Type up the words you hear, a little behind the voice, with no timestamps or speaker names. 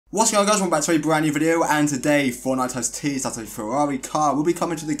What's going on, guys? Welcome back to a brand new video, and today Fortnite has teased that a Ferrari car will be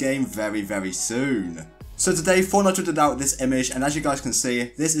coming to the game very soon. So today Fortnite tweeted out this image, and as you guys can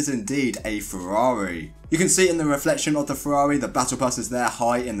see, this is indeed a Ferrari. You can see in the reflection of the Ferrari, the battle pass is there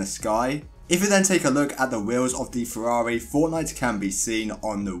high in the sky. If you then take a look at the wheels of the Ferrari, Fortnite can be seen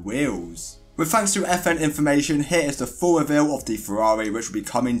on the wheels. With thanks to FN information, here is the full reveal of the Ferrari which will be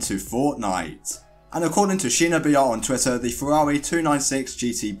coming to Fortnite. And according to Sheena BR on Twitter, the Ferrari 296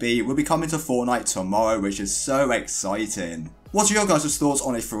 GTB will be coming to Fortnite tomorrow, which is so exciting. What are your guys' thoughts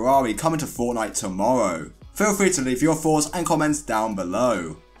on a Ferrari coming to Fortnite tomorrow? Feel free to leave your thoughts and comments down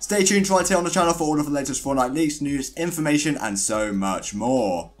below. Stay tuned right here on the channel for all of the latest Fortnite leaks, news, information and so much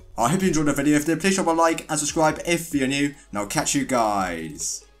more. I hope you enjoyed the video. If you did, please drop a like and subscribe if you're new, and I'll catch you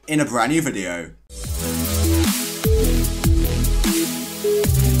guys in a brand new video.